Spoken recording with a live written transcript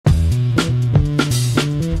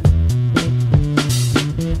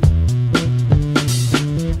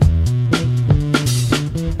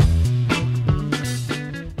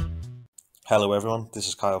Hello everyone, this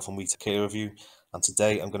is Kyle from WeTechCareOfYou, and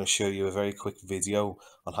today I'm going to show you a very quick video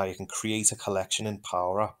on how you can create a collection in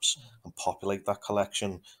PowerApps and populate that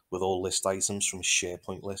collection with all list items from a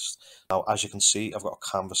SharePoint list. Now, as you can see, I've got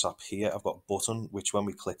a Canvas app here. I've got a button which, when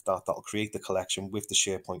we click that, that'll create the collection with the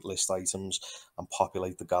SharePoint list items and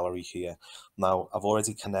populate the gallery here. Now, I've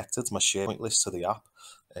already connected my SharePoint list to the app.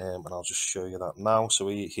 And I'll just show you that now. So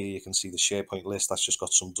here you can see the SharePoint list. That's just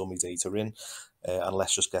got some dummy data in. And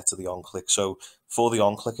let's just get to the on-click. So for the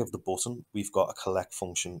on-click of the button, we've got a collect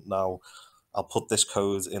function. Now, I'll put this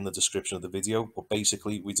code in the description of the video, but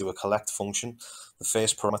basically we do a collect function. The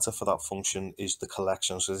first parameter for that function is the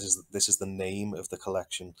collection. So this is the name of the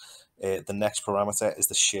collection. The next parameter is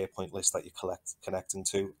the SharePoint list that you're connecting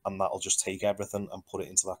to, and that'll just take everything and put it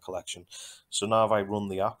into that collection. So now if I run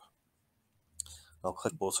the app, I'll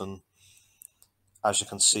click the button. As you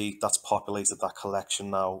can see, that's populated that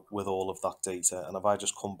collection now with all of that data. And if I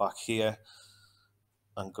just come back here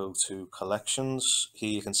and go to collections,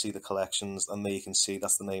 here you can see the collections, and there you can see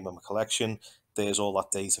that's the name of my collection. There's all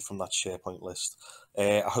that data from that SharePoint list.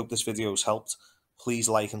 I hope this video has helped. Please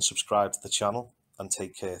like and subscribe to the channel, and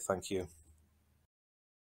take care. Thank you.